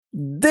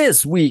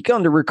This week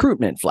on the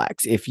Recruitment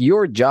Flex, if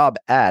your job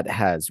ad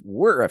has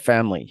 "We're a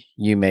family,"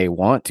 you may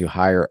want to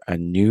hire a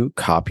new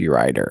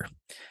copywriter.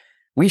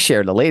 We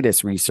share the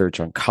latest research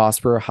on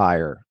cost per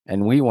hire,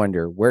 and we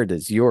wonder, where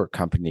does your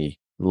company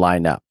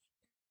line up?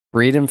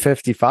 Freedom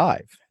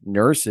 55,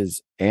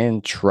 nurses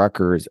and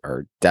truckers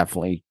are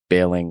definitely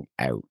bailing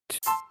out.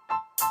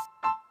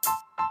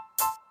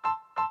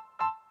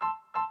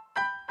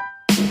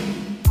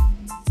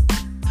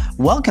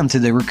 Welcome to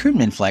the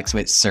Recruitment Flex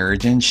with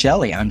Serge and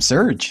Shelley. I'm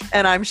Serge.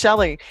 And I'm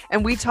Shelley.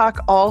 And we talk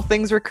all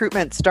things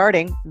recruitment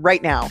starting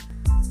right now.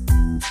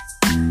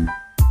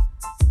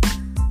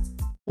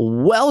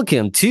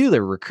 Welcome to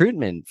the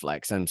Recruitment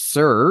Flex. I'm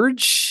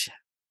Serge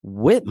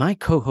with my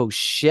co-host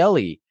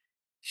Shelley.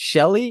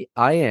 Shelley,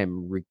 I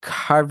am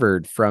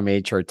recovered from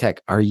HR Tech.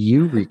 Are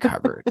you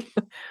recovered?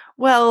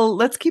 Well,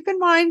 let's keep in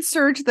mind,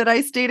 Serge, that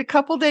I stayed a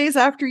couple days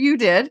after you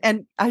did.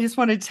 And I just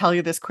wanted to tell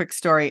you this quick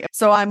story.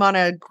 So I'm on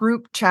a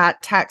group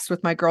chat text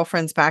with my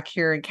girlfriends back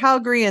here in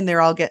Calgary, and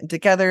they're all getting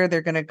together.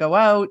 They're going to go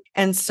out.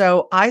 And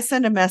so I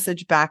send a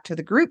message back to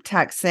the group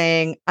text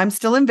saying, I'm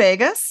still in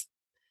Vegas.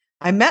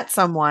 I met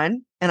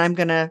someone and I'm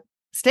going to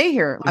stay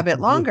here a bit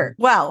longer.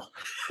 Well,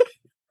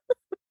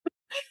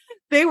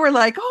 they were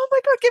like, oh my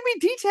God, give me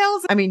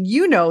details. I mean,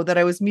 you know that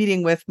I was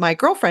meeting with my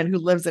girlfriend who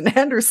lives in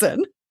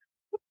Henderson.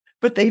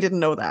 But they didn't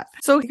know that.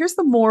 So here's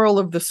the moral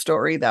of the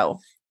story, though.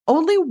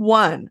 Only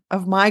one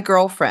of my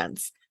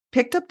girlfriends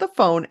picked up the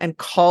phone and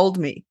called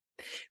me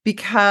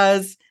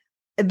because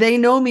they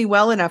know me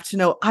well enough to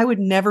know I would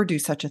never do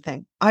such a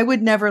thing. I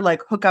would never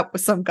hook up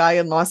with some guy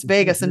in Las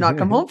Vegas and not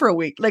come home for a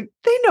week.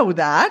 They know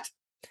that.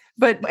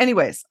 But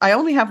anyways, I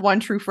only have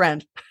one true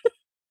friend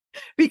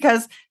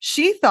because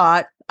she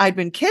thought I'd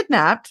been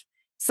kidnapped.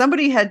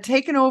 Somebody had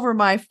taken over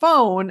my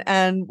phone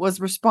and was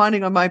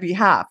responding on my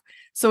behalf.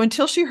 So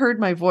until she heard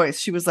my voice,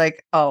 she was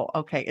like, oh,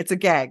 okay, it's a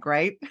gag,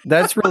 right?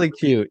 That's really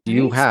cute.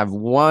 You have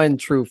one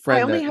true friend.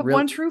 I only have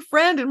one true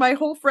friend in my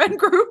whole friend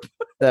group.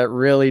 That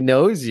really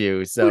knows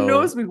you. So who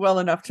knows me well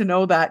enough to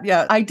know that.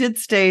 Yeah, I did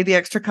stay the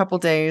extra couple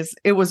days.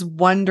 It was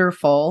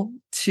wonderful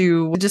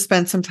to just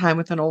spend some time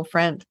with an old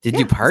friend. Did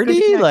you party?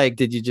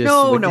 Did you just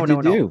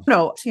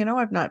No.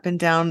 I've not been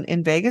down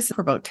in Vegas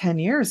for about 10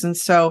 years. And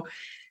so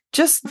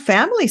just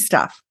family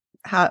stuff.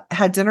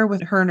 Had dinner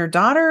with her and her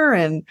daughter,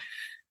 and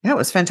yeah, it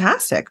was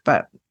fantastic.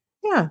 But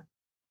yeah.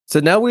 So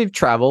now we've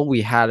traveled.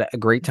 We had a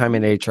great time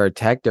in HR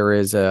Tech. There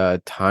is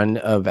a ton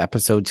of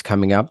episodes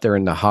coming up. They're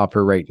in the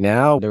hopper right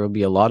now. There will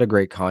be a lot of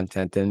great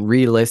content, and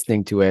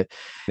re-listening to it.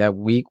 That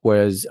week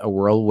was a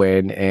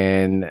whirlwind.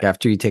 And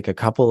after you take a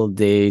couple of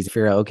days,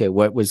 figure out, okay,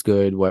 what was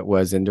good, what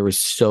wasn't. There was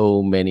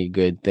so many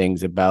good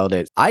things about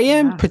it. I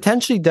am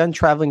potentially done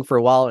traveling for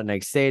a while. And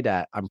I say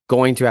that I'm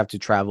going to have to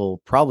travel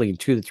probably in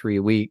 2 to 3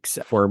 weeks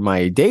for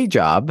my day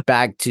job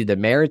back to the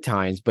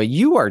Maritimes. But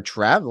you are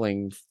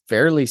traveling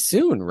fairly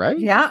soon, right?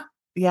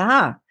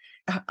 Yeah.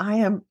 I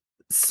am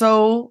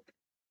so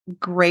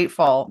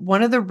grateful.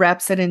 One of the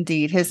reps at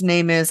Indeed, his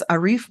name is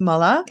Arif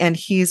Mullah, and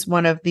he's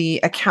one of the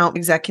account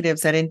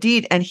executives at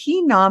Indeed. And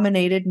he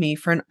nominated me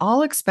for an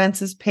all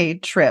expenses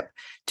paid trip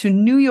to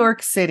New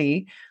York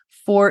City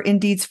for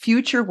Indeed's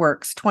Future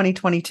Works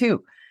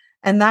 2022.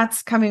 And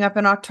that's coming up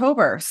in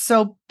October.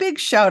 So big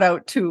shout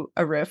out to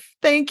Arif.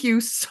 Thank you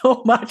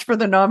so much for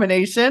the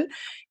nomination.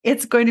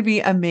 It's going to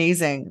be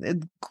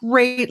amazing.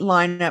 Great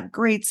lineup,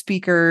 great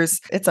speakers.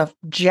 It's a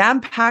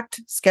jam-packed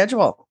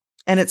schedule.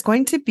 And it's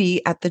going to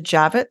be at the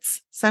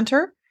Javits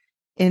Center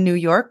in New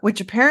York,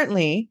 which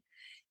apparently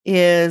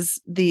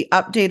is the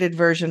updated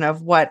version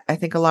of what I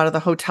think a lot of the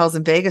hotels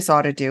in Vegas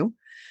ought to do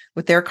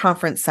with their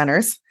conference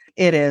centers.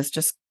 It is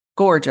just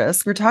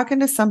gorgeous. We're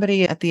talking to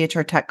somebody at the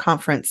HR Tech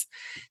conference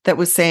that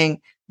was saying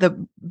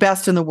the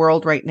best in the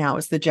world right now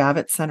is the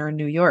Javits Center in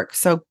New York.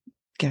 So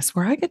guess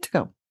where I get to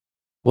go?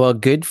 Well,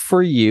 good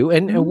for you.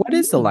 And what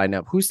is the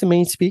lineup? Who's the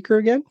main speaker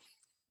again?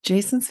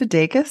 Jason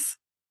Sudeikis.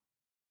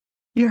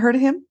 You heard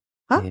of him?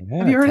 Huh? Yeah,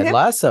 have you heard of him?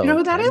 Lasso. You know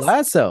who that is?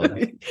 Lasso.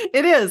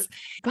 It is.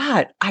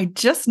 But I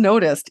just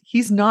noticed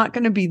he's not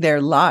going to be there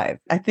live.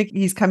 I think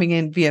he's coming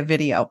in via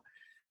video.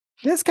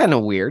 That's kind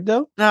of weird,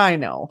 though. I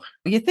know.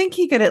 You think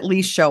he could at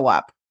least show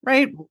up,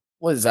 right?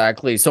 Well,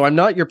 exactly. So I'm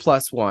not your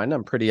plus one.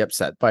 I'm pretty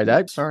upset by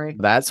that. Sorry.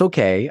 That's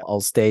okay. I'll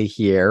stay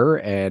here.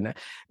 And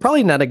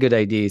probably not a good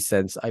idea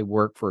since I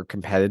work for a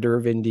competitor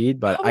of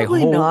Indeed, but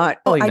Probably I hope not.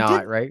 probably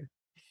not, right?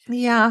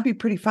 Yeah, it'd be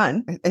pretty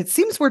fun. It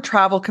seems we're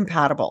travel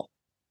compatible.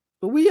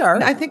 But we are.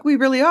 And I think we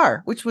really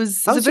are, which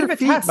was How's a bit your of a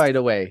feet, test. by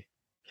the way?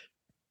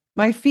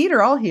 My feet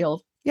are all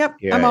healed. Yep,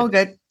 Good. I'm all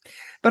good.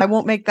 But I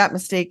won't make that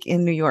mistake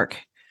in New York.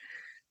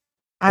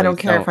 I don't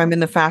care if I'm in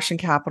the fashion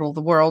capital of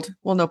the world.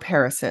 Well, no,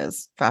 Paris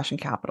is fashion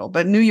capital,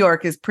 but New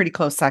York is pretty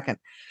close second.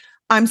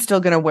 I'm still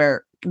going to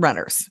wear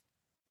runners.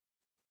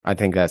 I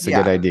think that's a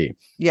good idea.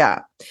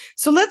 Yeah.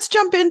 So let's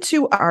jump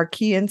into our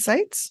key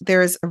insights.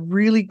 There's a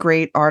really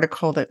great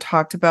article that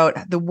talked about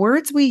the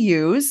words we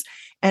use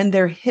and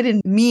their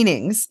hidden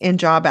meanings in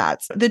job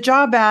ads. The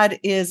job ad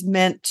is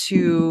meant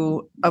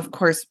to, of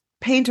course,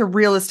 paint a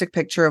realistic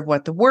picture of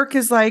what the work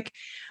is like,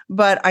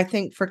 But I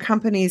think for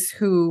companies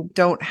who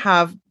don't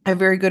have a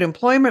very good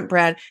employment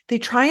brand, they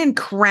try and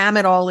cram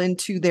it all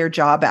into their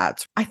job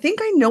ads. I think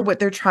I know what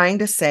they're trying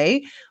to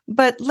say,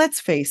 but let's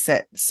face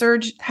it,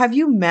 Serge, have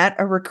you met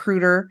a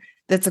recruiter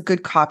that's a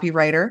good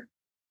copywriter?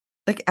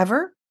 Like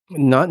ever?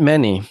 Not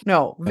many.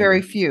 No,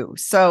 very few.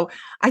 So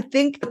I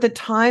think at the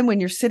time when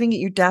you're sitting at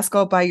your desk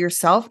all by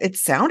yourself, it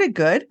sounded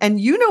good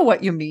and you know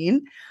what you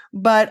mean.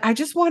 But I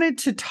just wanted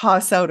to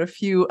toss out a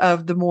few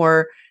of the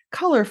more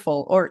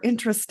colorful or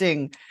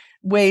interesting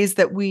ways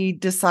that we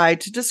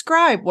decide to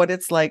describe what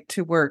it's like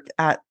to work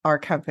at our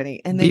company.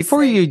 And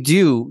before you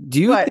do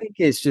you what? think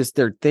it's just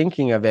they're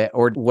thinking of it?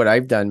 Or what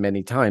I've done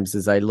many times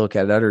is I look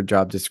at other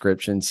job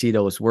descriptions, see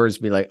those words,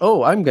 be like,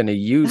 oh, I'm going to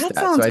use that.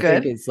 Sounds So I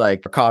good. think it's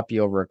like a copy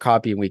over a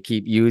copy, and we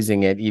keep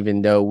using it,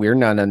 even though we're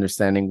not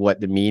understanding what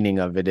the meaning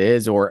of it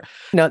is, or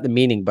not the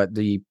meaning, but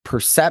the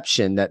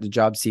perception that the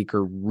job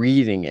seeker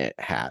reading it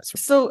has.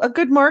 So a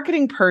good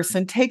marketing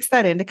person takes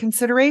that into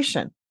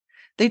consideration.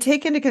 They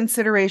take into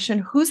consideration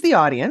who's the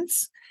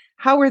audience,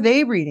 how are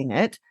they reading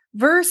it,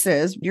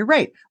 versus, you're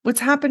right,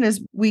 what's happened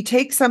is we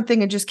take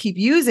something and just keep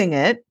using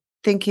it,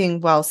 thinking,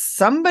 well,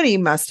 somebody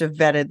must have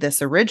vetted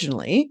this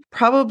originally.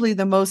 Probably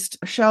the most,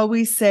 shall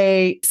we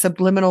say,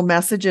 subliminal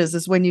messages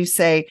is when you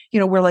say,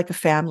 we're like a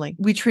family.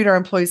 We treat our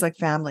employees like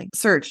family.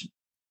 Serge,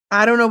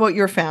 I don't know about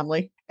your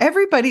family.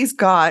 Everybody's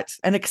got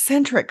an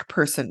eccentric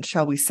person,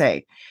 shall we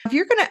say. If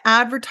you're going to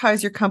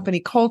advertise your company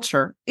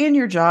culture in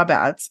your job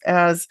ads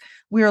as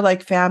we're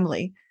like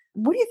family,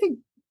 what do you think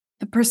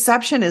the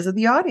perception is of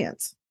the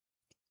audience?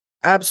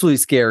 Absolutely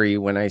scary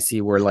when I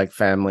see we're like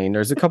family. And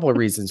there's a couple of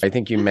reasons. I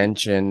think you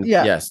mentioned,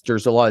 Yeah. yes,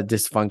 there's a lot of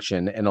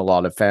dysfunction in a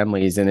lot of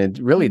families. And it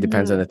really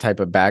depends on the type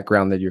of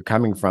background that you're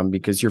coming from,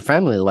 because your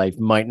family life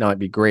might not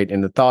be great.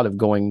 And the thought of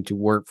going to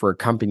work for a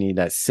company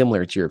that's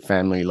similar to your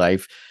family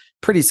life,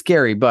 pretty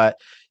scary. But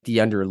the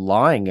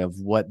underlying of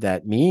what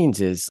that means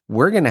is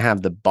we're going to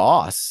have the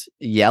boss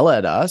yell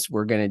at us.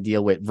 We're going to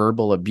deal with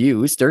verbal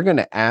abuse. They're going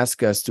to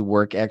ask us to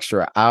work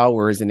extra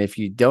hours. And if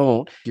you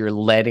don't, you're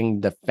letting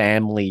the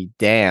family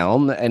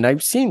down. And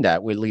I've seen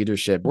that with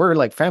leadership. We're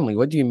like family.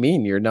 What do you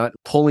mean? You're not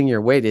pulling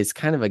your weight. It's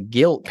kind of a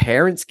guilt.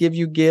 Parents give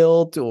you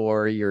guilt,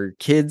 or your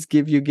kids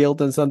give you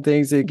guilt on some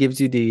things. It gives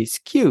you the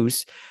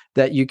excuse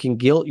that you can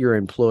guilt your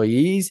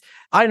employees.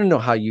 I don't know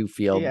how you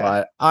feel,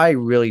 but I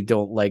really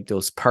don't like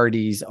those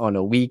parties on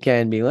a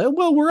weekend being like,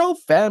 well, we're all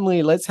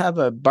family. Let's have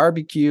a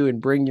barbecue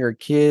and bring your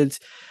kids.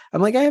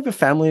 I'm like, I have a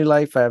family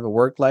life. I have a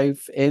work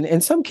life. And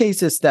in some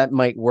cases that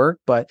might work,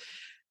 but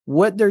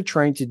what they're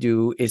trying to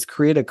do is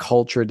create a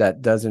culture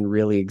that doesn't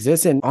really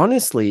exist. And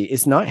honestly,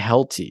 it's not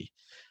healthy.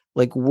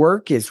 Like,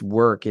 work is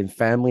work and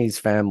family is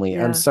family.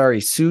 Yeah. I'm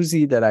sorry,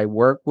 Susie that I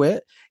work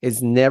with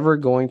is never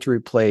going to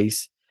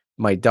replace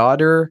my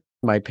daughter,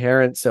 my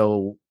parents.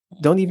 So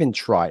don't even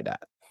try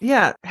that.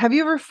 Yeah. Have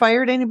you ever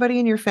fired anybody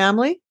in your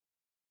family?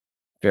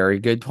 Very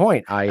good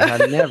point. I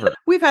have never.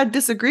 We've had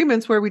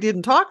disagreements where we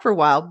didn't talk for a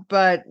while,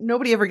 but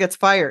nobody ever gets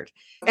fired.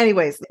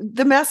 Anyways,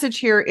 the message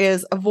here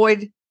is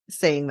avoid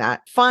saying that.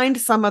 Find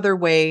some other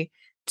way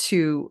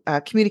to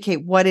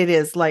communicate what it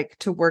is like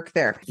to work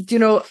there. Do you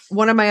know,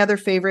 one of my other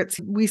favorites,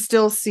 we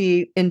still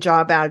see in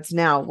job ads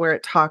now where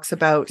it talks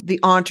about the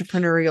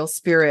entrepreneurial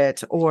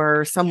spirit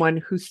or someone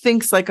who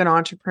thinks like an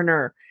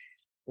entrepreneur.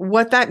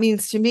 What that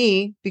means to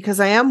me, because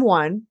I am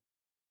one,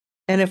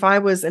 and if I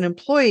was an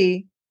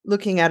employee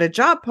looking at a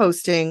job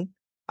posting,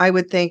 I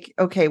would think,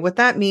 okay, what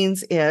that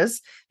means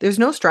is there's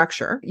no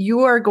structure.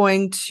 You are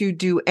going to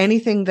do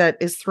anything that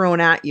is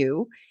thrown at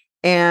you,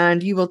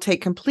 and you will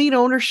take complete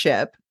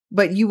ownership,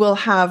 but you will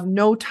have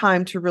no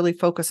time to really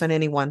focus on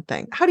any one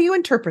thing. How do you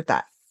interpret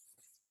that?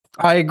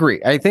 I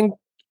agree. I think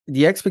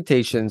the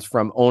expectations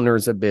from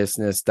owners of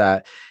business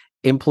that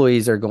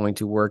employees are going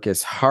to work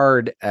as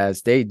hard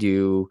as they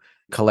do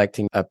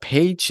collecting a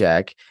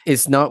paycheck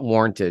is not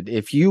warranted.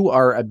 If you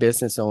are a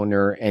business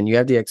owner and you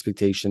have the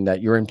expectation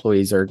that your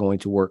employees are going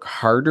to work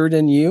harder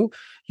than you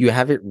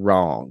have it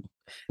wrong.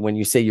 When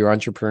you say you're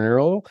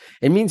entrepreneurial,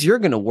 it means you're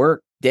going to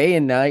work day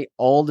and night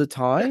all the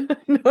time.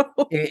 No,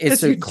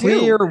 it's a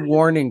clear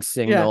warning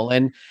signal.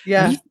 And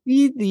we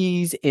see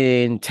these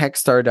in tech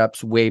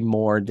startups way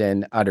more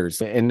than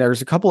others. And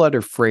there's a couple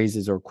other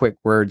phrases or quick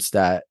words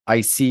that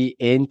I see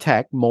in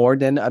tech more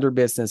than other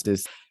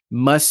businesses.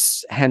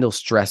 Must handle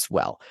stress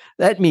well.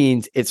 That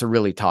means it's a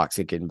really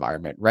toxic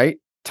environment, right?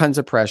 Tons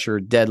of pressure,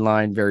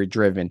 deadline, very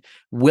driven,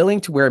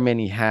 willing to wear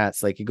many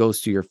hats. Like, it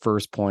goes to your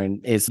first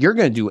point, is you're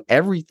going to do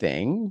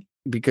everything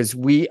because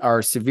we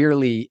are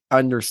severely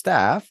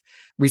understaffed.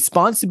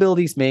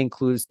 Responsibilities may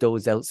include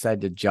those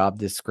outside the job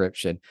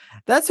description.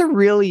 That's a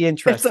really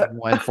interesting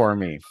one for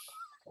me.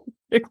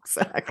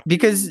 Exactly.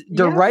 Because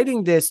they're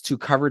writing this to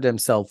cover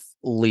themselves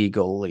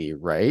legally,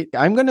 right?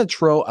 I'm going to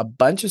throw a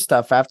bunch of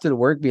stuff after the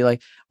work, be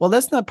like, well,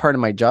 that's not part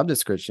of my job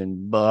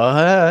description,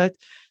 but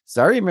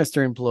sorry,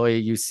 Mr. Employee,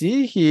 you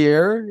see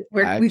here,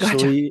 we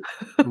got you.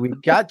 We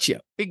got you.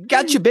 We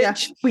got you,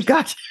 bitch. Yeah, we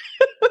got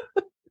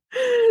you.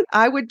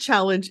 I would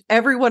challenge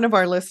every one of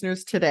our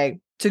listeners today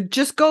to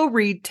just go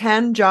read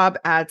 10 job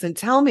ads and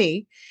tell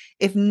me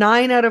if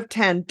 9 out of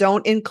 10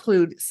 don't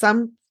include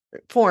some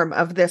form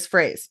of this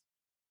phrase,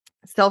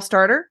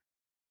 self-starter,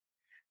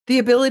 the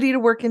ability to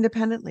work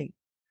independently,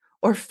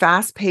 or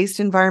fast-paced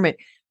environment.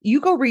 You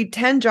go read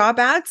 10 job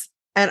ads,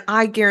 and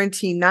I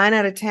guarantee 9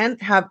 out of 10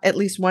 have at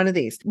least one of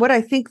these. What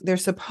I think they're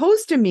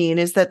supposed to mean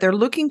is that they're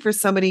looking for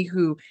somebody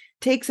who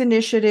takes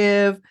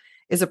initiative,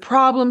 is a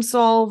problem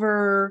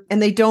solver,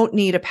 and they don't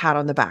need a pat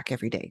on the back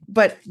every day.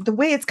 But the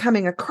way it's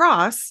coming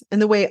across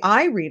and the way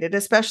I read it,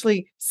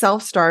 especially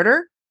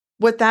self-starter,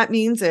 what that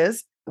means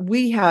is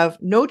we have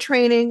no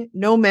training,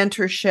 no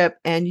mentorship,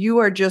 and you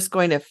are just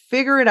going to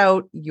figure it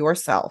out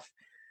yourself.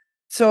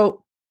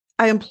 So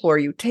I implore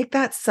you, take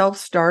that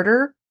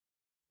self-starter.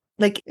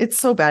 Like, it's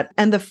so bad.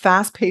 And the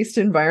fast-paced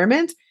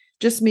environment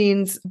just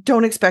means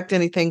don't expect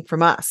anything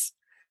from us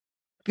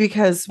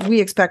because we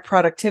expect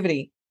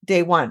productivity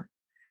day one.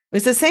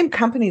 It's the same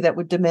company that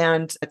would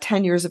demand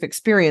 10 years of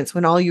experience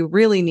when all you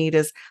really need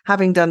is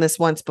having done this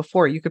once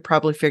before. You could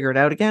probably figure it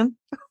out again.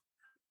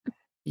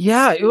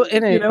 Yeah,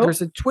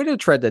 there's a Twitter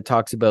thread that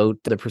talks about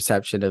the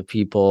perception of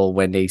people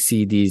when they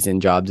see these in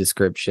job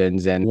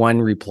descriptions. And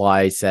one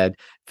reply said,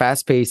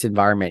 fast-paced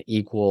environment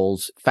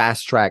equals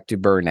fast track to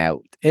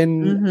burnout.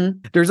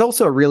 And there's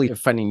also a really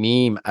funny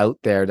meme out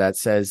there that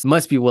says,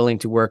 must be willing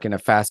to work in a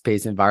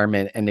fast-paced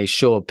environment. And they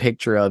show a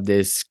picture of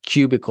this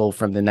cubicle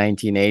from the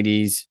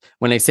 1980s.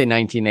 When I say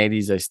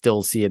 1980s, I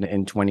still see it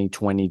in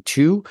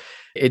 2022.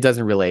 It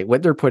doesn't relate.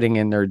 What they're putting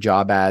in their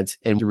job ads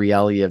and the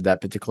reality of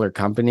that particular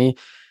company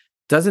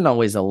doesn't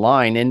always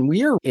align. And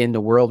we are in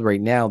the world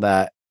right now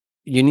that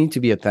you need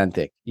to be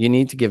authentic. You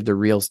need to give the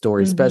real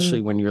story,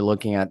 especially when you're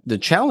looking at the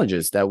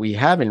challenges that we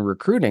have in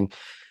recruiting.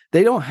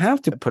 They don't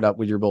have to put up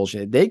with your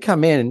bullshit. They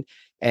come in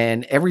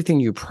and everything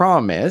you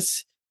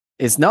promise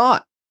is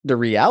not the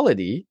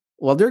reality.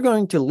 Well, they're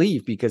going to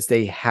leave because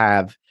they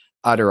have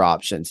other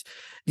options.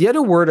 The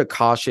other word of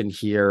caution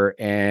here,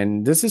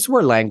 and this is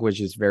where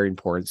language is very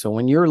important. So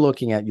when you're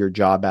looking at your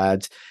job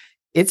ads,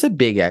 it's a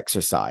big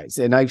exercise,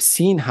 and I've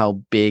seen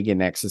how big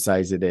an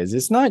exercise it is.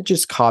 It's not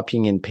just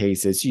copying and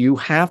pastes. You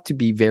have to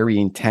be very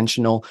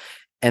intentional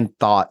and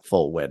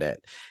thoughtful with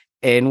it.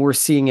 And we're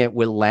seeing it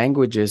with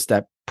languages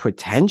that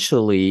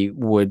potentially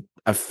would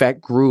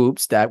affect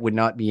groups that would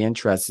not be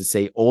interested,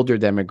 say older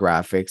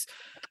demographics,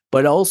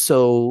 but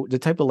also the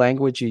type of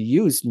language you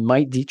use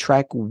might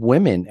detract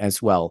women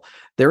as well.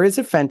 There is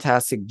a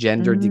fantastic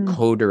gender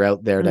decoder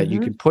out there that you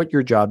can put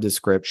your job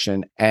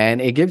description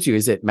and it gives you,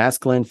 is it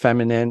masculine,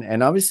 feminine?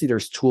 And obviously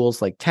there's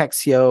tools like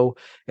Texio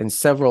and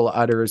several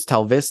others,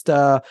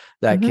 Talvista,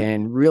 that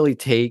can really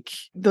take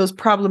those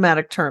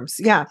problematic terms.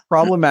 Yeah.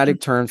 Problematic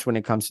terms when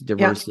it comes to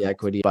diversity,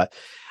 equity. But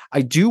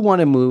I do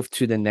want to move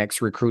to the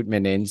next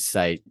recruitment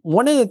insight.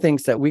 One of the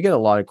things that we get a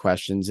lot of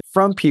questions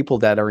from people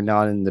that are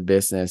not in the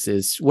business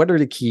is what are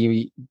the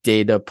key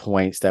data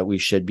points that we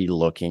should be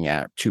looking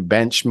at to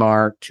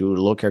benchmark, to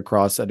look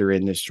across other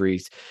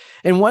industries?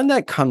 And one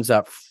that comes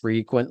up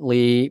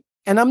frequently,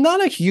 and I'm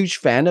not a huge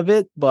fan of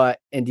it, but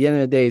at the end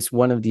of the day, it's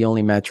one of the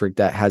only metric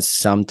that has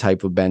some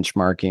type of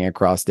benchmarking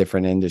across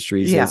different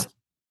industries is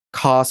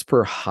cost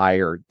per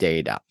hire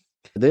data.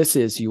 This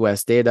is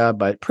US data,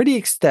 but pretty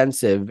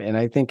extensive. And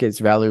I think it's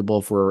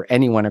valuable for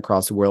anyone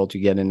across the world to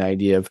get an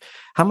idea of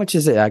how much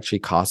is it actually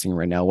costing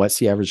right now? What's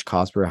the average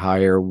cost per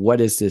hire?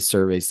 What is this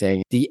survey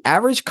saying? The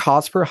average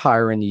cost per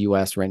hire in the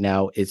US right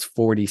now is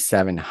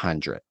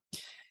 $4,700.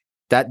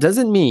 That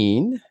doesn't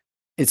mean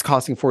it's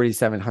costing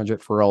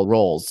 $4,700 for all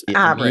roles.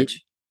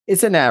 Average.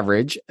 It's an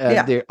average.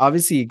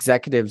 Obviously,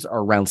 executives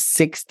are around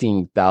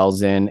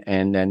 16,000,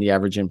 and then the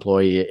average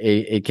employee,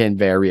 it can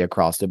vary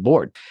across the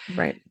board.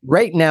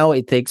 Right now,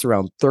 it takes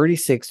around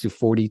 36 to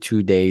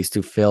 42 days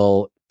to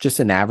fill just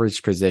an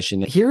average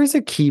position. Here is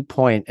a key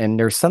point, and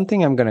there's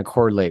something I'm going to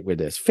correlate with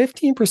this.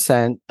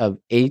 15% of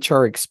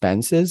HR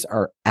expenses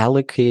are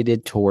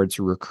allocated towards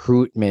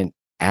recruitment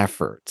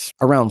efforts.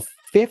 Around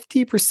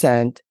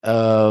 50%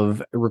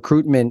 of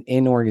recruitment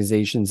in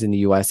organizations in the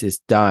US is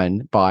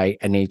done by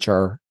an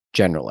HR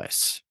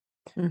generalist.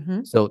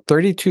 So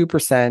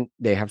 32%,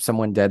 they have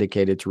someone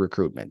dedicated to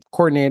recruitment.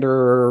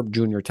 Coordinator,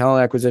 junior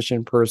talent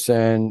acquisition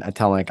person, a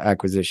talent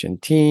acquisition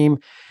team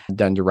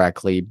done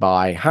directly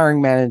by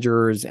hiring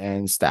managers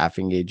and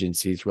staffing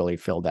agencies really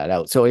fill that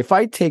out. So if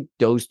I take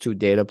those two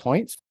data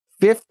points,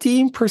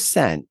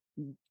 15%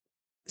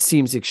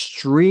 seems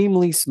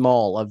extremely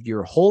small of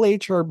your whole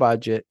HR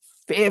budget.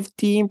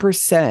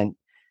 15%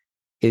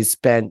 is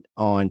spent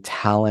on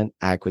talent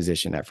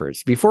acquisition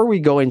efforts. Before we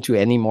go into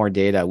any more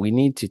data, we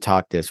need to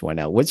talk this one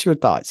out. What's your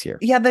thoughts here?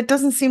 Yeah, that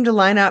doesn't seem to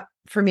line up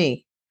for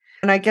me.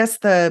 And I guess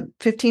the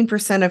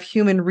 15% of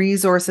human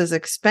resources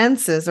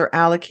expenses are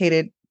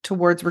allocated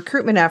towards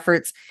recruitment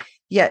efforts.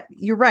 Yet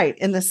you're right.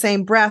 In the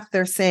same breath,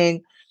 they're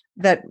saying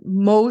that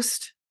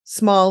most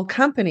small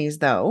companies,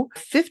 though,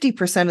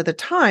 50% of the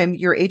time,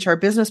 your HR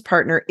business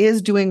partner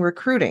is doing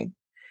recruiting.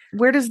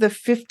 Where does the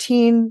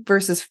 15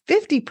 versus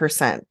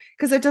 50%?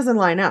 Because it doesn't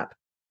line up.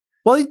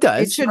 Well, it It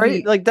does, should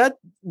right? be. Like that,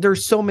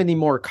 there's so many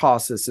more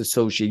costs that's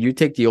associated. You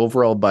take the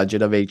overall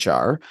budget of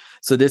HR.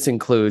 So this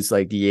includes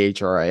like the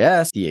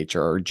HRIS, the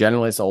HR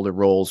generalist, all the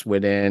roles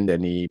within,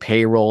 and the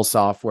payroll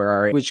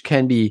software, which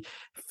can be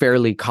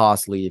fairly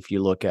costly if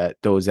you look at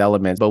those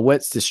elements. But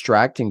what's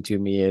distracting to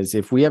me is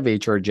if we have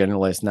HR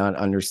generalists not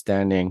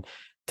understanding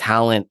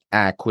talent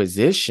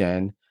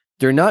acquisition,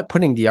 they're not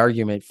putting the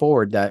argument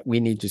forward that we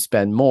need to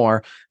spend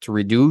more to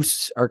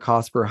reduce our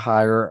cost per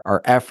hire,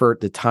 our effort,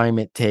 the time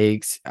it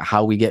takes,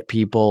 how we get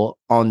people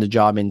on the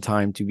job in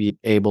time to be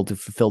able to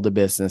fulfill the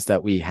business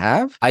that we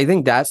have. I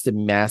think that's the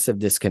massive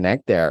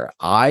disconnect there.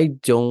 I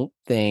don't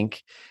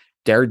think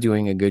they're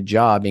doing a good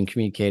job in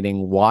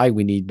communicating why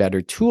we need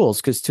better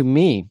tools. Because to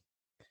me,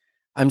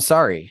 I'm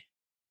sorry,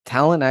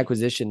 talent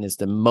acquisition is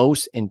the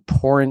most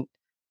important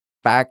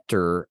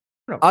factor.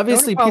 No,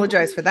 Obviously, don't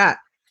apologize for that.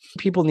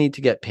 people need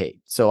to get paid.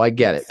 So I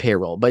get it,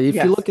 payroll. But if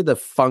you look at the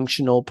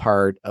functional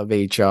part of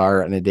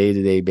HR on a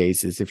day-to-day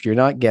basis, if you're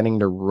not getting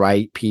the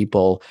right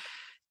people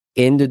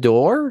in the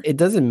door, it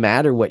doesn't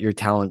matter what your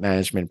talent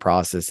management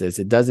process is.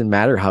 It doesn't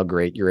matter how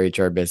great your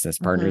HR business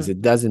partner is.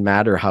 It doesn't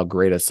matter how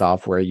great a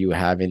software you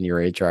have in your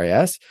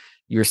HRIS.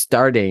 You're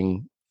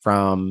starting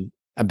from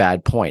a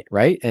bad point,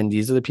 right? And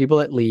these are the people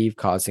that leave,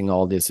 causing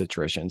all this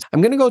attrition.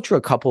 I'm going to go through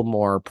a couple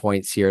more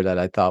points here that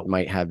I thought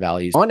might have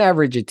values. On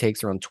average, it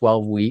takes around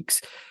 12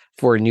 weeks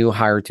for a new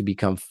hire to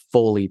become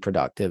fully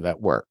productive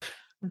at work.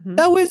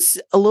 That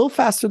was a little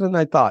faster than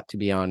I thought, to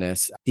be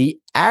honest. The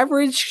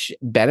average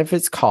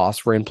benefits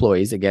cost for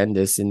employees, again,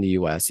 this in the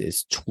US,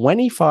 is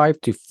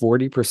 25 to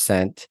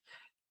 40%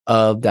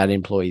 of that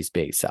employee's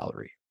base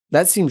salary.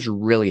 That seems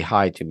really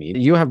high to me.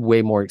 You have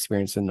way more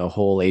experience in the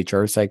whole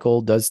HR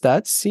cycle. Does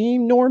that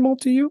seem normal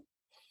to you?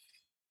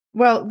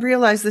 Well,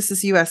 realize this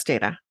is US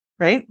data,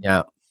 right?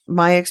 Yeah.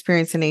 My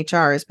experience in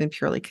HR has been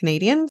purely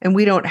Canadian, and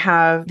we don't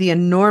have the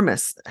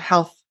enormous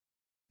health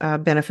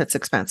benefits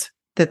expense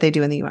that they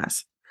do in the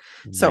US.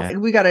 So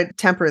we got to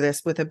temper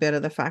this with a bit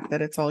of the fact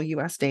that it's all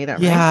US data,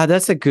 right? Yeah,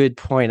 that's a good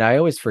point. I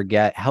always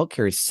forget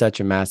healthcare is such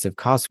a massive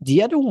cost.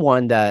 The other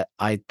one that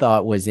I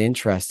thought was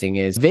interesting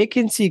is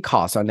vacancy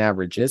costs on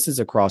average. This is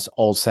across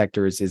all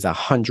sectors is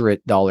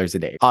 $100 a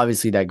day.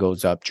 Obviously, that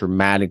goes up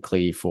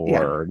dramatically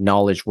for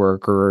knowledge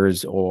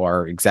workers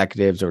or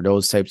executives or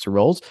those types of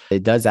roles.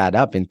 It does add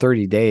up. In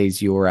 30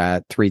 days, you're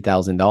at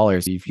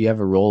 $3,000. If you have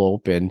a role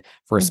open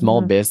for a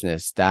small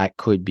business, that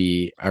could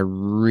be a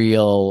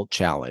real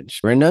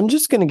challenge. And I'm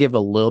just going to give a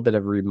little bit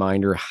of a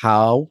reminder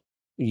how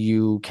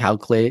you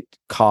calculate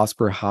cost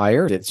per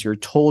hire. It's your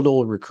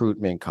total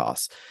recruitment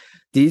costs.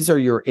 These are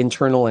your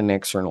internal and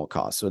external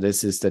costs. So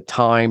this is the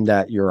time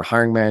that your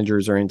hiring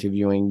managers are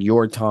interviewing,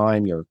 your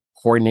time, your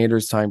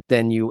coordinator's time.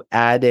 Then you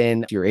add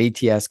in your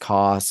ATS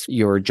costs,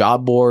 your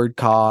job board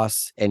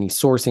costs, any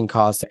sourcing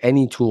costs,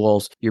 any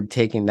tools. You're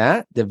taking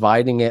that,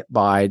 dividing it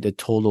by the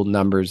total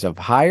numbers of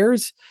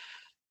hires,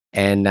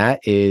 and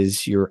that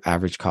is your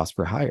average cost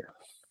per hire.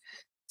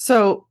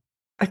 So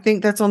I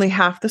think that's only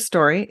half the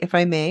story, if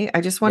I may.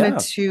 I just wanted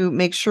to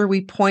make sure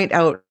we point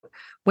out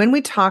when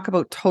we talk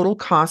about total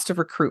cost of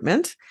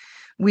recruitment,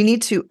 we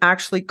need to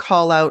actually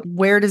call out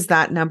where does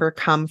that number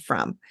come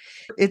from?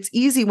 It's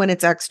easy when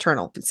it's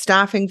external,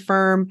 staffing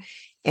firm,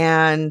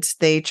 and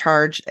they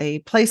charge a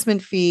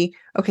placement fee.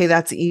 Okay,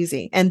 that's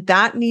easy. And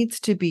that needs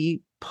to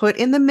be put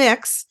in the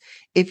mix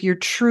if you're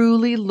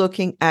truly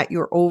looking at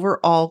your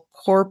overall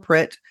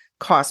corporate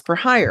cost per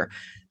hire.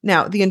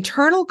 Now, the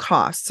internal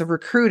costs of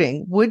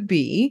recruiting would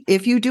be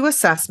if you do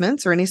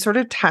assessments or any sort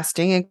of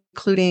testing,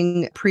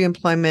 including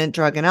pre-employment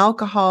drug and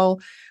alcohol,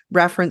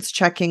 reference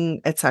checking,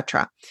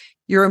 etc.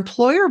 Your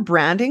employer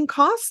branding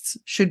costs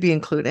should be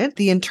included,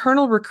 the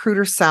internal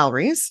recruiter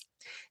salaries,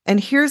 and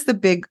here's the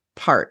big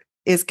part,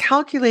 is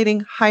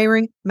calculating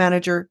hiring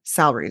manager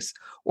salaries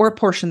or a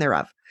portion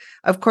thereof.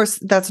 Of course,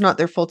 that's not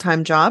their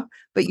full-time job,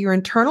 but your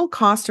internal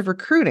cost of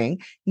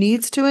recruiting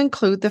needs to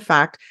include the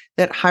fact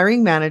that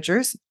hiring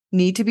managers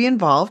need to be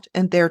involved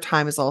and their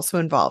time is also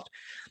involved.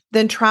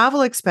 Then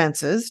travel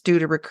expenses due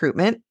to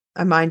recruitment.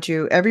 Mind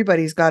you,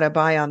 everybody's got a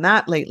buy on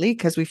that lately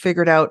because we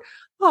figured out,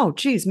 oh,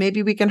 geez,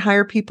 maybe we can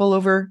hire people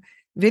over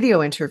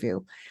video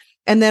interview.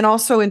 And then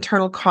also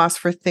internal costs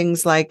for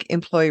things like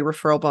employee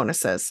referral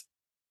bonuses.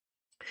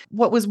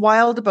 What was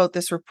wild about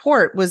this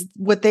report was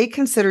what they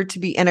considered to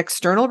be an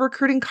external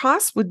recruiting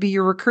cost would be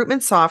your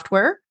recruitment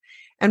software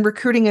and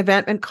recruiting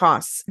event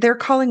costs. They're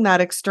calling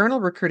that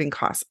external recruiting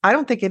costs. I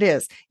don't think it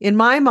is. In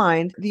my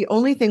mind, the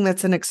only thing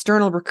that's an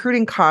external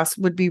recruiting cost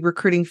would be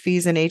recruiting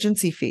fees and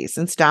agency fees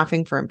and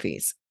staffing firm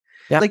fees.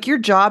 Yeah. Like your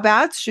job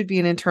ads should be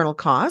an internal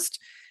cost,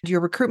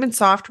 your recruitment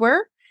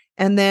software,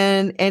 and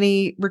then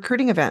any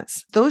recruiting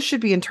events. Those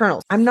should be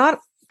internal. I'm not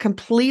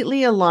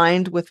completely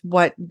aligned with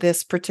what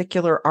this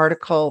particular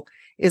article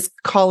is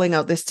calling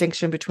out the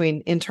distinction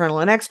between internal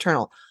and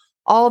external.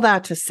 All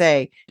that to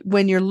say,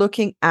 when you're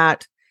looking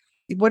at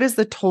what is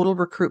the total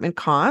recruitment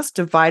cost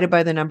divided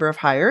by the number of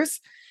hires,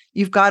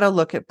 you've got to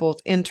look at both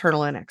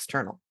internal and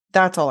external.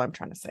 That's all I'm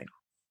trying to say.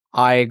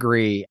 I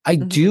agree. I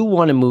Mhm. do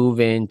want to move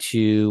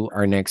into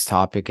our next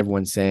topic.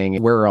 Everyone's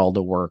saying, where are all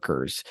the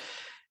workers?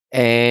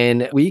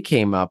 And we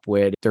came up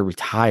with they're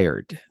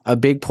retired, a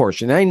big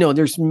portion. I know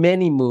there's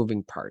many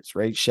moving parts,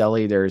 right,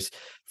 Shelley? There's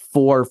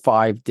 4 or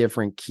 5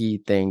 different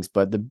key things,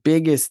 but the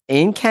biggest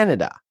in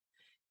Canada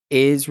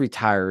is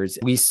retires.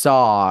 We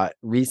saw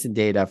recent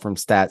data from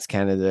Stats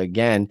Canada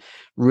again,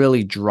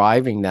 really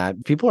driving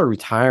that. People are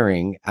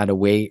retiring at a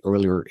way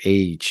earlier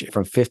age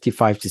from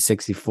 55 to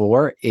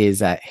 64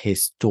 is at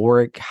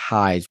historic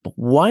highs. But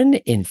 1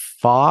 in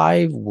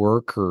 5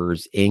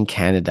 workers in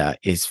Canada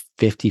is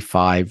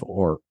 55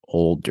 or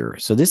older.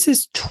 So this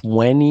is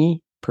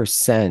 20%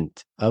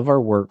 of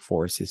our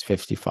workforce is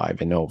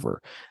 55 and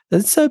over.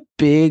 That's a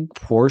big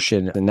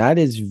portion, and that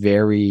is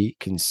very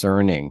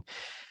concerning.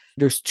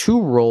 There's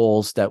 2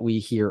 roles that we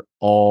hear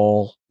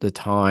all the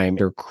time.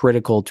 They're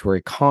critical to our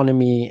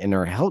economy and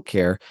our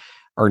healthcare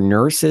are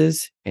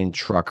nurses and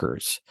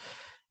truckers.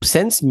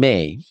 Since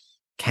May,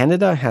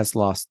 Canada has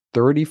lost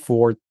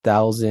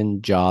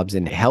 34,000 jobs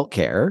in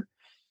healthcare,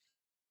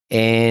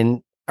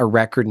 and a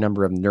record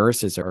number of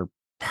nurses are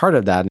part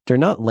of that. They're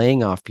not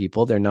laying off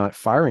people, they're not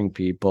firing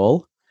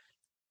people.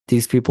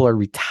 These people are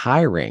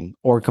retiring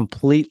or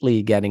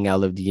completely getting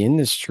out of the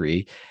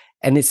industry.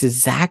 And it's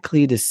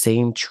exactly the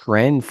same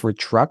trend for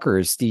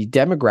truckers. The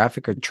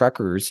demographic of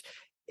truckers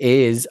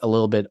is a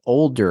little bit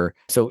older.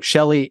 So,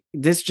 Shelley,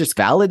 this just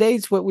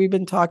validates what we've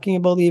been talking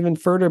about even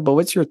further. But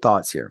what's your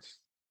thoughts here?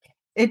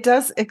 It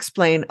does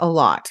explain a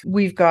lot.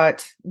 We've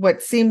got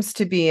what seems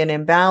to be an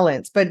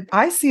imbalance, but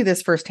I see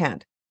this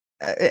firsthand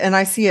and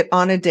I see it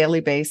on a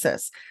daily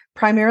basis,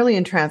 primarily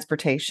in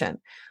transportation,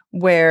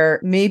 where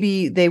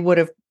maybe they would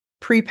have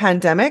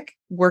pre-pandemic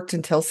worked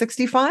until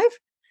 65.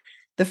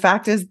 The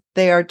fact is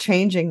they are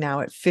changing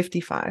now at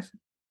 55.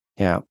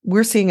 Yeah.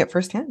 We're seeing it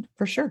firsthand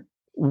for sure.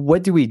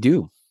 What do we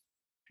do?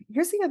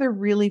 Here's the other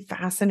really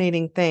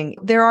fascinating thing.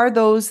 There are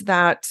those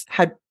that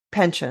had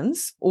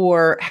pensions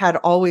or had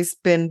always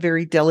been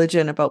very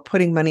diligent about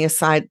putting money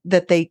aside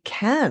that they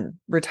can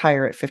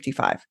retire at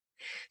 55.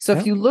 So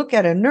if you look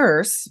at a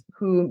nurse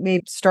who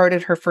maybe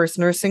started her first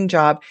nursing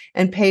job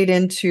and paid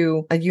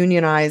into a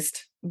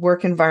unionized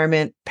work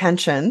environment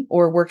pension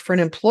or worked for an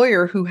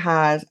employer who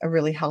had a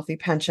really healthy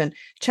pension,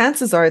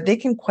 chances are they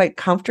can quite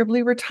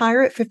comfortably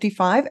retire at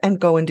 55 and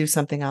go and do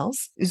something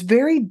else. It's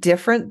very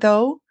different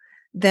though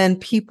than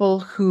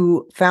people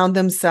who found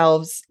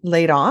themselves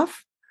laid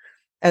off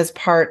as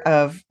part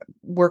of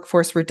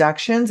workforce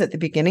reductions at the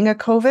beginning of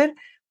COVID.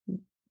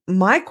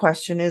 My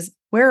question is,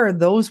 where are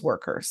those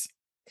workers?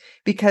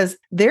 Because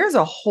there's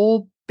a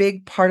whole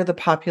big part of the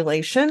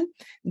population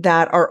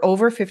that are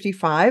over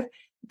 55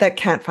 that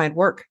can't find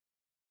work.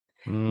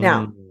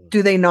 Now,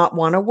 do they not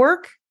want to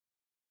work?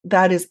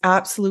 That is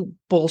absolute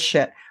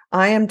bullshit.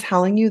 I am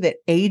telling you that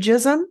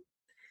ageism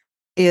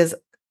is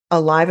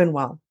alive and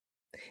well.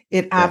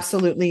 It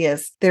absolutely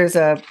is. There's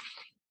a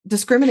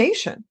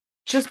discrimination,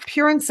 just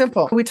pure and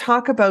simple. We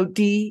talk about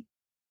D,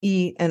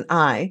 E, and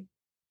I,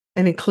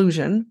 and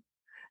inclusion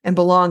and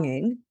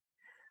belonging,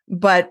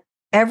 but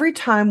every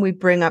time we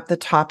bring up the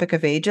topic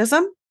of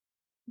ageism,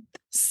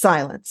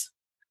 silence,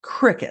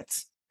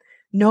 crickets.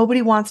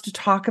 Nobody wants to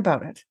talk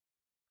about it.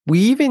 We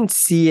even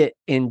see it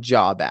in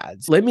job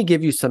ads. Let me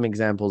give you some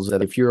examples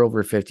that if you're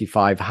over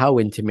 55, how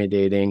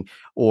intimidating,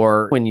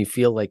 or when you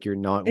feel like you're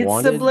not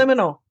wanted. It's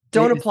subliminal.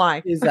 Don't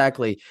apply.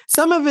 Exactly.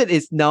 Some of it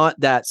is not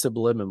that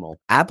subliminal.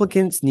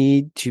 Applicants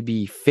need to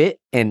be fit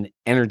and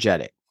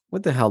energetic.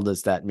 What the hell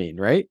does that mean,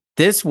 right?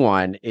 This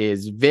one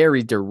is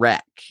very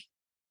direct.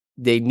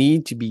 They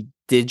need to be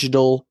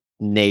digital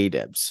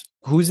natives.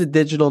 Who's a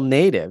digital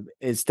native?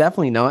 It's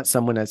definitely not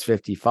someone that's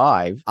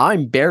 55.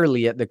 I'm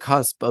barely at the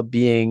cusp of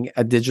being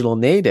a digital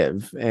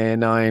native,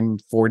 and I'm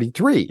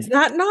 43. Is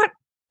that not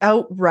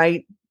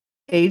outright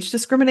age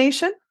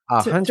discrimination?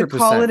 100%. To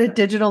call it a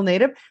digital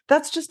native?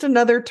 That's just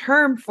another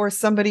term for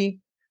somebody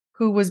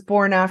who was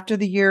born after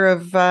the year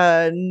of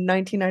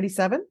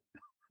 1997.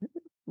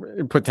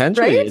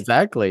 Potentially, right?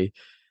 Exactly.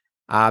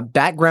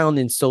 Background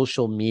in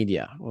social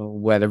media,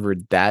 whatever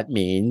that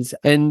means.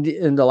 And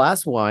the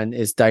last one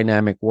is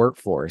dynamic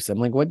workforce. I'm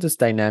like, what does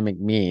dynamic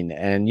mean?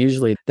 And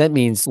usually that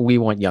means we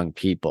want young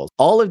people.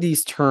 All of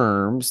these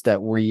terms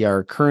that we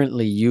are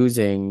currently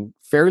using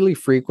fairly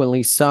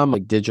frequently, some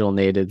like digital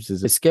natives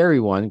is a scary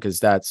one because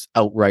that's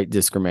outright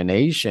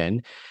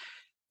discrimination.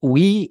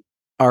 We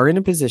are in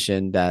a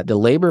position that the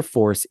labor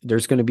force,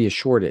 there's going to be a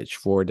shortage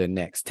for the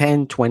next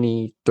 10,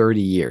 20,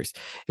 30 years.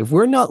 If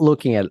we're not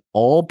looking at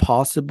all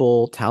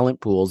possible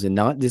talent pools and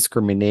not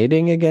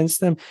discriminating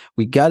against them,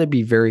 we got to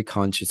be very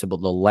conscious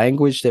about the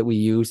language that we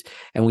use.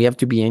 And we have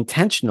to be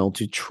intentional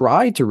to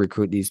try to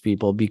recruit these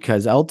people,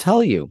 because I'll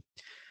tell you,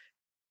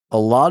 a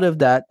lot of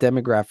that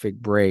demographic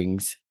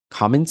brings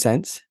common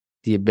sense,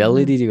 the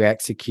ability to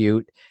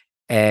execute,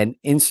 and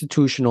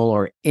institutional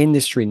or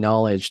industry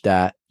knowledge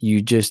that you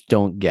just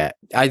don't get.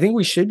 I think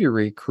we should be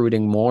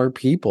recruiting more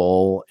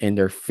people in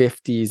their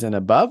 50s and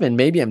above. And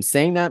maybe I'm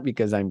saying that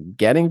because I'm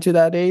getting to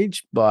that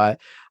age, but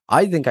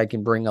I think I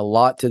can bring a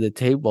lot to the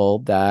table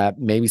that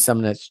maybe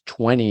someone that's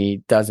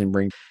 20 doesn't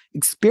bring.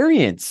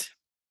 Experience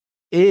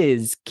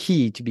is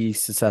key to be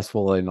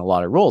successful in a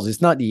lot of roles.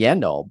 It's not the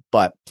end all,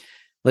 but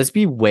let's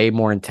be way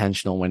more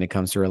intentional when it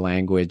comes to our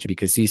language,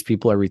 because these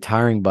people are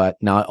retiring, but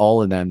not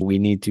all of them. We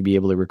need to be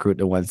able to recruit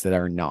the ones that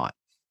are not.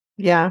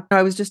 Yeah.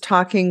 I was just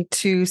talking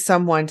to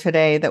someone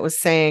today that was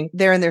saying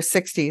they're in their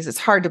 60s. It's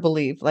hard to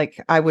believe.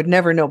 Like, I would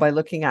never know by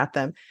looking at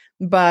them.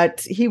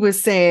 But he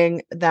was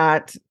saying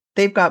that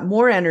they've got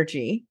more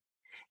energy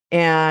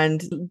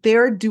and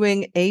they're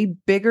doing a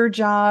bigger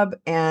job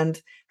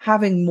and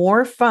having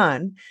more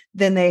fun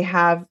than they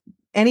have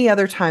any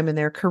other time in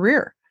their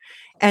career.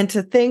 And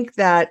to think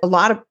that a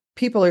lot of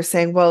people are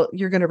saying, well,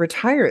 you're going to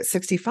retire at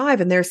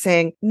 65. And they're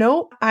saying,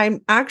 no,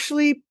 I'm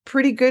actually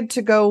pretty good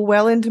to go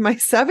well into my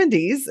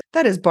 70s.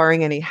 That is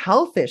barring any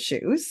health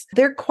issues.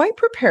 They're quite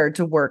prepared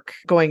to work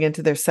going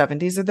into their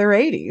 70s or their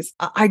 80s.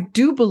 I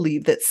do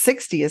believe that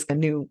 60 is a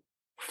new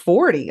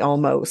 40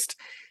 almost.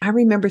 I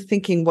remember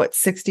thinking what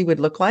 60 would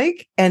look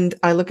like. And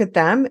I look at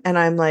them and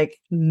I'm like,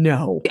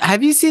 no.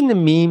 Have you seen the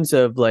memes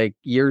of like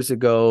years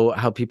ago,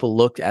 how people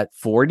looked at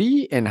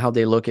 40 and how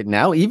they look at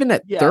now, even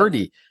at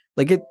 30?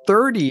 Like at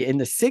 30 in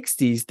the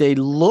 60s, they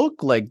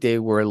look like they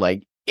were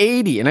like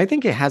 80. And I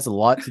think it has a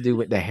lot to do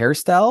with the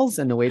hairstyles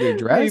and the way they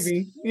dress.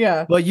 Maybe.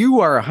 Yeah. But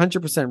you are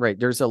 100% right.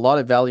 There's a lot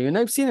of value. And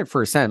I've seen it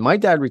firsthand. My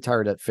dad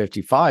retired at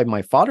 55.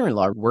 My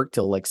father-in-law worked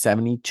till like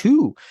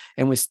 72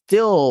 and was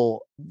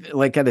still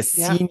like at a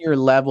senior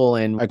level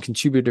and a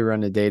contributor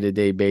on a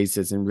day-to-day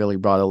basis and really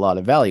brought a lot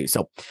of value.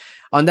 So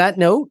on that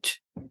note,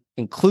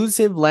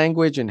 inclusive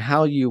language and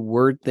how you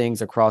word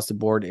things across the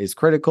board is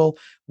critical.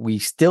 We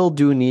still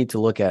do need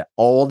to look at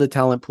all the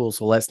talent pools.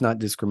 So let's not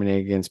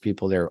discriminate against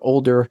people that are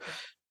older.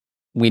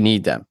 We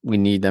need them. We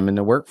need them in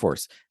the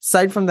workforce.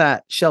 Aside from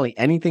that, Shelley,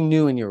 anything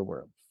new in your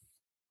world?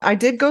 I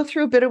did go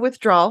through a bit of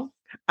withdrawal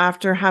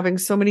after having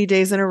so many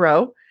days in a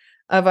row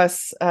of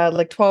us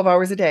like 12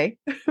 hours a day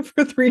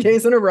for 3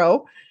 days in a row.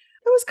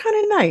 It was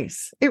kind of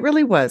nice. It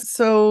really was.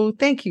 So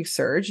thank you,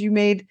 Serge. You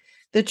made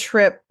the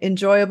trip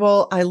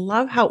enjoyable. I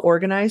love how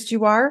organized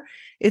you are.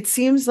 It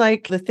seems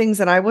like the things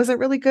that I wasn't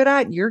really good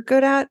at, you're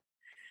good at.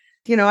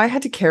 You know, I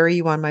had to carry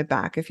you on my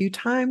back a few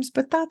times,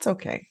 but that's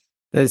okay.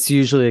 That's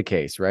usually the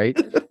case, right?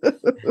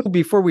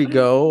 Before we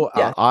go,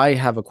 I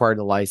have acquired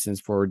a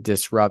license for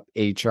Disrupt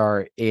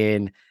HR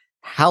in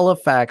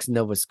Halifax,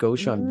 Nova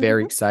Scotia. I'm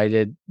very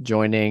excited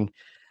joining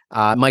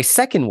my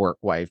second work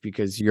wife,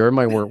 because you're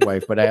my work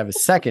wife, but I have a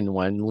second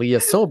one, Leah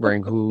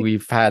Solbring, who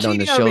we've had on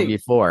the show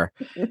before.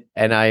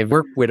 And I've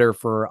worked with her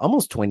for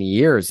almost 20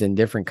 years in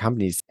different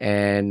companies.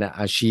 And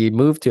she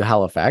moved to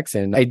Halifax.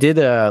 And I did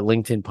a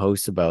LinkedIn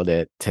post about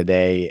it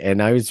today.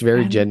 And I was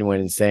very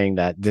genuine in saying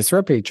that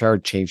Disrupt HR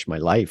changed my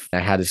life. I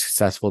had a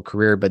successful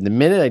career. But the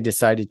minute I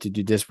decided to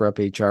do Disrupt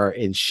HR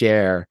and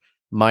share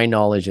my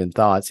knowledge and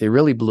thoughts, it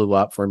really blew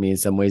up for me in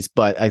some ways.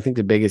 But I think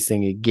the biggest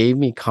thing, it gave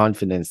me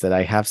confidence that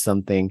I have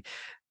something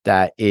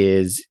that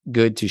is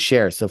good to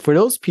share. So for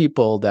those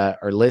people that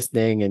are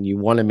listening and you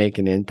want to make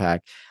an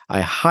impact,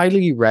 I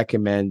highly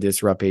recommend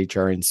Disrupt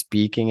HR and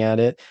speaking at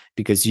it,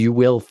 because you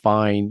will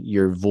find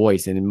your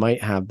voice and it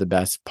might have the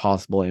best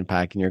possible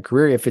impact in your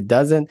career. If it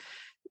doesn't,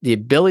 the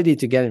ability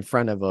to get in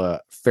front of a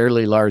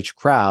fairly large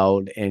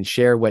crowd and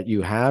share what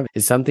you have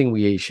is something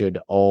we should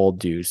all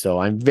do. So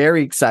I'm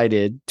very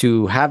excited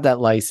to have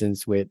that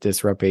license with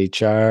Disrupt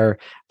HR.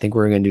 I think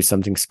we're going to do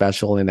something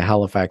special in the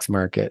Halifax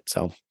market.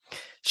 So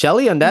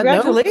Shelley, on that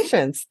note,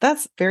 congratulations.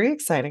 That's very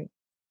exciting.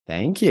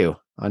 Thank you.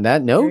 On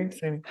that note,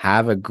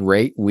 have a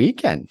great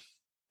weekend.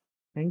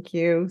 Thank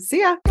you.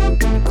 See ya.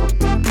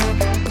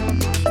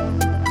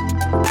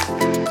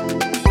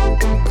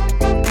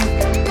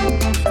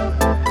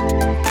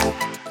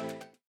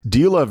 Do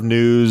you love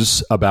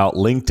news about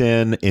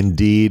LinkedIn,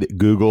 Indeed,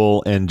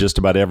 Google, and just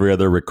about every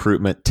other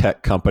recruitment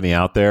tech company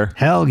out there?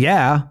 Hell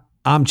yeah.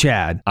 I'm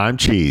Chad. I'm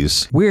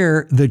Cheese.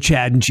 We're the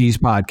Chad and Cheese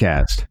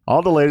Podcast.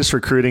 All the latest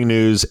recruiting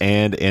news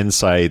and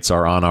insights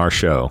are on our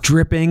show.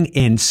 Dripping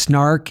in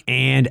snark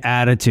and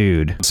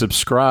attitude.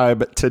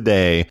 Subscribe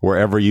today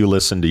wherever you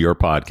listen to your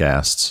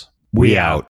podcasts. We out.